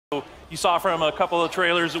You saw from a couple of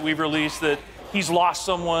trailers that we've released that he's lost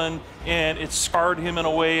someone and it's scarred him in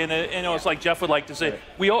a way, and it's like Jeff would like to say,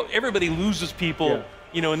 everybody loses people,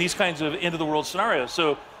 in these kinds of end of the world scenarios.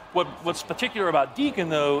 So what's particular about Deacon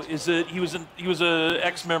though is that he was an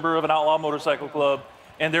ex-member of an outlaw motorcycle club,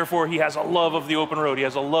 and therefore he has a love of the open road. He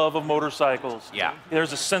has a love of motorcycles. Yeah.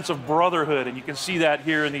 There's a sense of brotherhood, and you can see that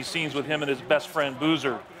here in these scenes with him and his best friend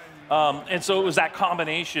Boozer. And so it was that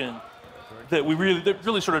combination that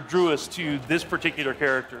really sort of drew us to this particular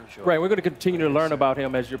character. Right, we're going to continue to learn about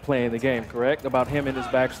him as you're playing the game, correct? About him and his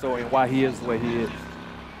backstory and why he is the way he is.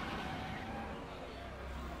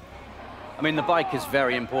 I mean, the bike is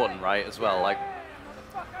very important, right, as well? Like,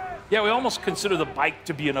 yeah, we almost consider the bike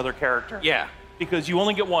to be another character. Yeah. Because you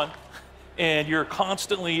only get one, and you're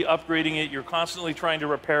constantly upgrading it, you're constantly trying to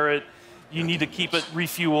repair it, you need to keep it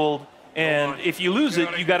refueled. And if you lose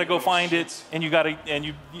it, you got to go find it, and you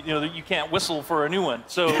can't whistle for a new one.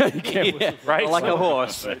 So you can't whistle, right, like a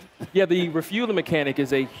horse. Yeah, the refueling mechanic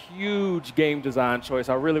is a huge game design choice.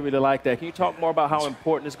 I really, really like that. Can you talk more about how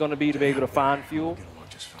important it's going to be able to find fuel?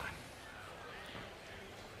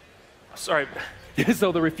 Sorry.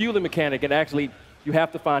 So the refueling mechanic, and actually you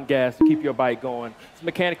have to find gas to keep your bike going. It's a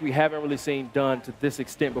mechanic we haven't really seen done to this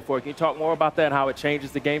extent before. Can you talk more about that and how it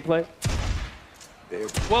changes the gameplay?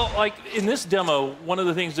 Well, like in this demo, one of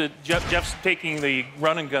the things that Jeff's taking the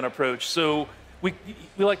run and gun approach. So we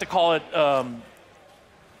like to call it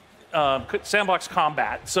sandbox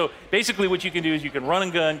combat. So basically what you can do is you can run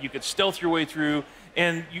and gun, you can stealth your way through,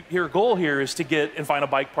 and your goal here is to get and find a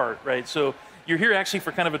bike part, right? So you're here actually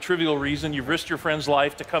for kind of a trivial reason. You've risked your friend's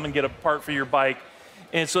life to come and get a part for your bike.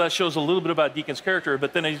 And so that shows a little bit about Deacon's character.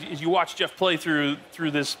 But then as you watch Jeff play through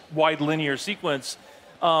this wide linear sequence,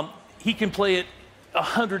 he can play it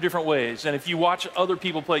 100 different ways. And if you watch other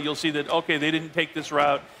people play, you'll see that, okay, they didn't take this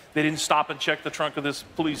route. They didn't stop and check the trunk of this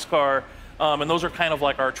police car. And those are kind of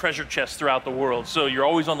like our treasure chests throughout the world. So you're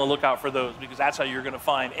always on the lookout for those, because that's how you're going to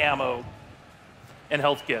find ammo and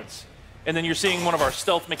health kits. And then you're seeing one of our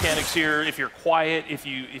stealth mechanics here. If you're quiet, if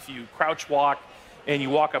you crouch walk and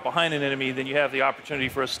you walk up behind an enemy, then you have the opportunity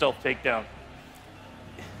for a stealth takedown.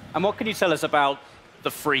 And what can you tell us about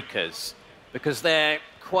the Freakers? Because they're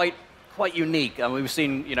quite unique. I mean, we've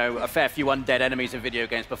seen, a fair few undead enemies in video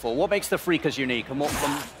games before. What makes the Freakers unique, and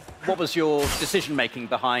what was your decision-making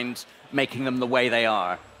behind making them the way they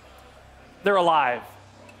are? They're alive.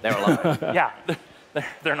 They're alive. Yeah,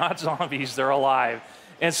 they're not zombies. They're alive.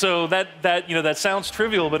 And so that sounds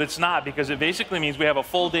trivial, but it's not, because it basically means we have a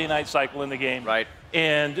full day-night cycle in the game. Right.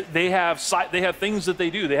 And they have things that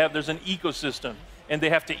they do. There's an ecosystem, and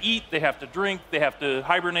they have to eat, they have to drink, they have to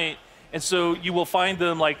hibernate. And so you will find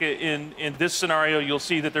them, like in this scenario, you'll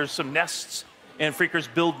see that there's some nests, and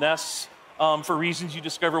Freakers build nests for reasons you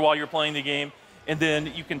discover while you're playing the game. And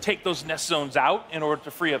then you can take those nest zones out in order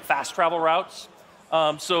to free up fast travel routes.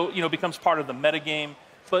 So it becomes part of the metagame.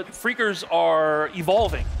 But Freakers are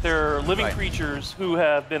evolving. They're living creatures who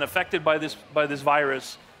have been affected by this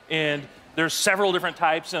virus. And there's several different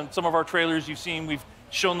types. And some of our trailers you've seen, we've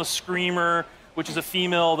shown the Screamer, which is a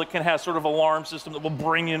female that can have sort of alarm system that will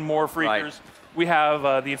bring in more Freakers. We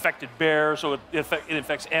have the infected bear, so it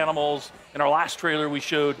infects animals. In our last trailer, we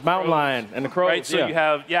showed mountain lion and the crows. Right, so you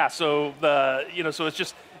have so it's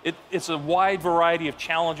just it's a wide variety of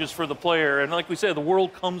challenges for the player. And like we said, the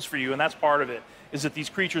world comes for you, and that's part of it. Is that these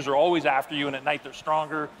creatures are always after you, and at night they're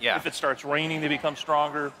stronger. Yeah. If it starts raining, they become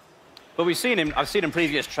stronger. But I've seen in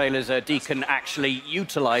previous trailers Deacon actually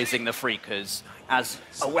utilizing the Freakers as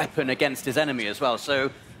a weapon against his enemy as well.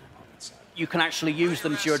 So you can actually use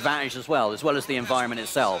them to your advantage as well as the environment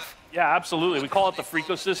itself. Yeah, absolutely. We call it the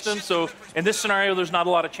Freakosystem. So in this scenario, there's not a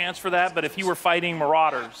lot of chance for that. But if he were fighting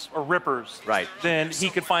marauders or rippers, then he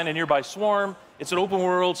could find a nearby swarm. It's an open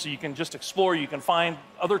world, so you can just explore. You can find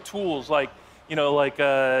other tools like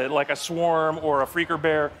a swarm or a Freaker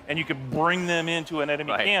bear, and you can bring them into an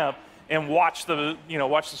enemy camp and watch the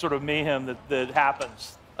sort of mayhem that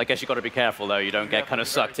happens. I guess you've got to be careful, though. You don't get kind of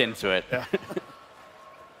sucked into it. Yeah.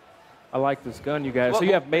 I like this gun, you guys. So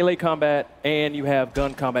you have melee combat and you have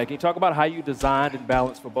gun combat. Can you talk about how you designed and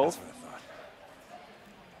balanced for both?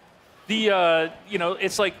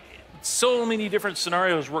 It's like so many different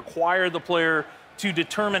scenarios require the player to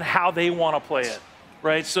determine how they want to play it,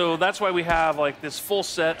 right? So that's why we have like this full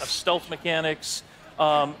set of stealth mechanics.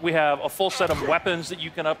 We have a full set of weapons that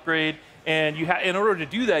you can upgrade, and in order to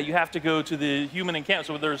do that, you have to go to the human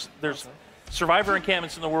encampment. So there's survivor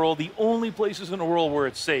encampments in the world, the only places in the world where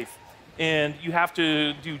it's safe. And you have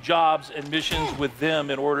to do jobs and missions with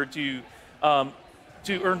them in order to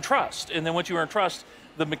earn trust. And then once you earn trust,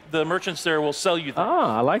 the merchants there will sell you things.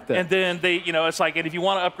 Ah, I like that. And then they, it's like, and if you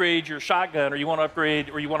want to upgrade your shotgun, or you want to upgrade,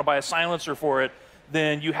 or you want to buy a silencer for it,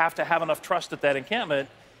 then you have to have enough trust at that encampment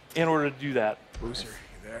in order to do that. Boozer,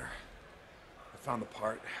 you there? I found the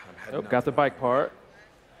part. I'm heading Oh, got the bike part.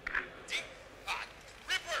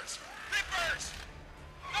 Rippers! Rippers!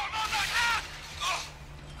 No, no,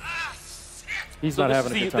 no, shit! He's So not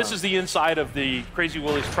having a good time. this is the inside of the Crazy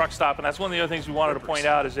Willie's truck stop, and that's one of the other things we wanted to point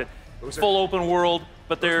out is that full open world,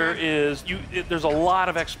 but there's a lot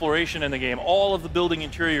of exploration in the game. All of the building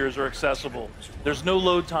interiors are accessible. There's no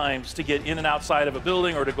load times to get in and outside of a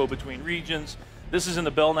building or to go between regions. This is in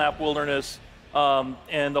the Belknap Wilderness,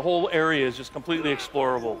 and the whole area is just completely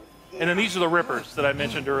explorable. And then these are the Rippers that I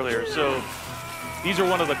mentioned earlier. So these are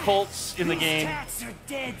one of the cults in the game. Stats are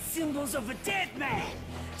dead symbols of a dead man.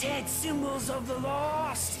 Dead symbols of the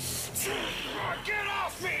lost. Get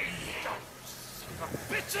off me!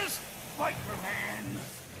 Bitches! Biker man!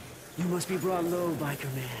 You must be brought low,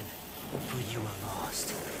 biker man. For you are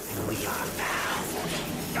lost, and we are found.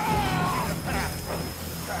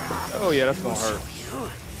 Oh yeah, that's gonna hurt.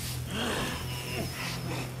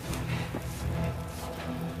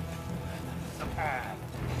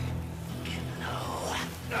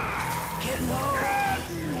 Get low!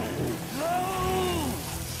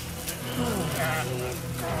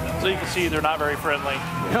 So you can see they're not very friendly.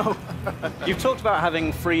 No. You've talked about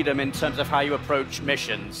having freedom in terms of how you approach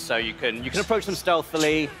missions. So you can approach them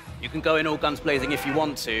stealthily. You can go in all guns blazing if you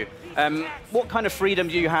want to. What kind of freedom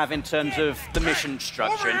do you have in terms of the mission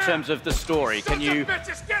structure, in terms of the story? Do you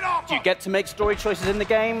get to make story choices in the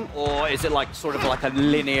game, or is it like sort of like a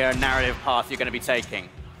linear narrative path you're going to be taking?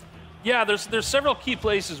 Yeah, there's several key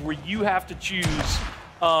places where you have to choose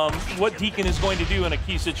what Deacon is going to do in a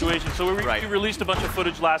key situation. So we released a bunch of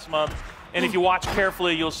footage last month, and if you watch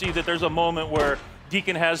carefully, you'll see that there's a moment where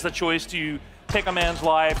Deacon has the choice to take a man's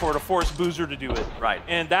life or to force Boozer to do it. Right.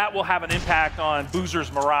 And that will have an impact on Boozer's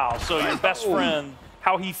morale. So your best friend,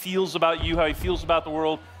 how he feels about you, how he feels about the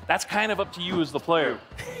world, that's kind of up to you as the player.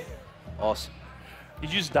 Awesome.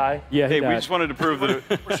 Did you just die? Yeah, Hey, we just wanted to prove that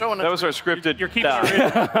that was our scripted. You're keeping it real.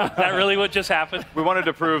 Is that really what just happened? We wanted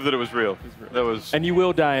to prove that it was real. That was. And you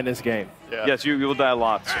will die in this game. Yeah. Yes, you will die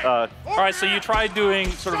lots. All right, so you tried doing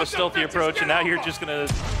sort of a stealthy approach, and now you're just going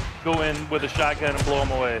to go in with a shotgun and blow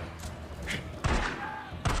them away.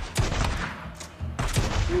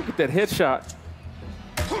 Ooh, get that headshot.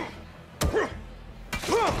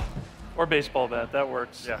 Or baseball bat, that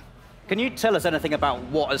works. Yeah. Can you tell us anything about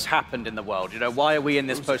what has happened in the world? Why are we in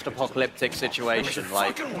this post-apocalyptic situation?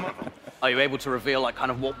 Like, are you able to reveal like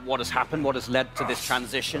kind of what has happened, what has led to this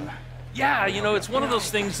transition? Yeah, it's one of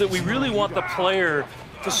those things that we really want the player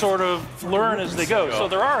to sort of learn as they go. So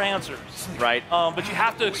there are answers, right? But you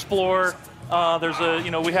have to explore. There's a,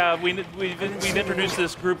 we've introduced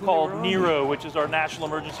this group called NERO, which is our National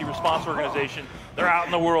Emergency Response Organization. They're out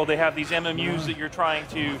in the world. They have these MMUs that you're trying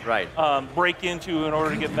to break into in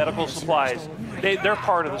order to get medical supplies. They're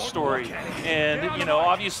part of the story. And,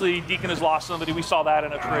 obviously Deacon has lost somebody. We saw that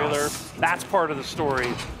in a trailer. That's part of the story.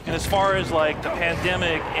 And as far as like the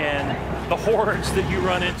pandemic and the hordes that you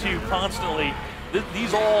run into constantly,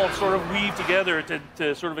 these all sort of weave together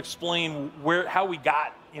to sort of explain how we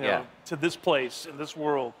got to this place in this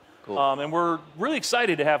world. Cool. And we're really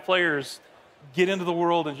excited to have players get into the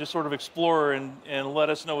world and just sort of explore and let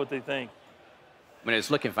us know what they think. I mean,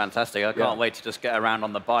 it's looking fantastic. I can't wait to just get around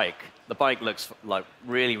on the bike. The bike looks like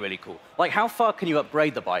really, really cool. Like, how far can you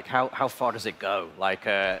upgrade the bike? How far does it go? Like,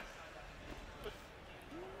 I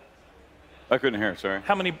couldn't hear. Sorry.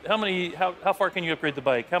 How far can you upgrade the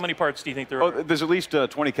bike? How many parts do you think there are? There's at least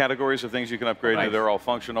 20 categories of things you can upgrade. Right. They're all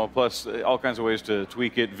functional, plus all kinds of ways to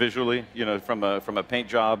tweak it visually. From a paint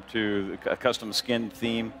job to a custom skin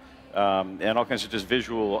theme, and all kinds of just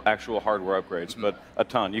visual, actual hardware upgrades. But a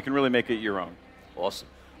ton. You can really make it your own. Awesome.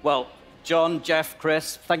 Well, John, Jeff,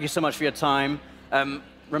 Chris, thank you so much for your time.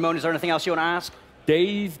 Ramon, is there anything else you want to ask?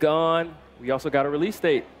 Days gone. We also got a release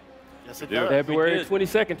date. Yes, it do. does. February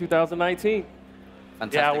 22nd, 2019.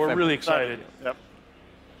 Fantastic. Yeah, we're really excited. Yep.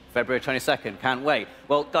 February 22nd, can't wait.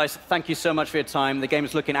 Well, guys, thank you so much for your time. The game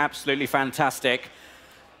is looking absolutely fantastic.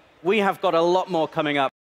 We have got a lot more coming up.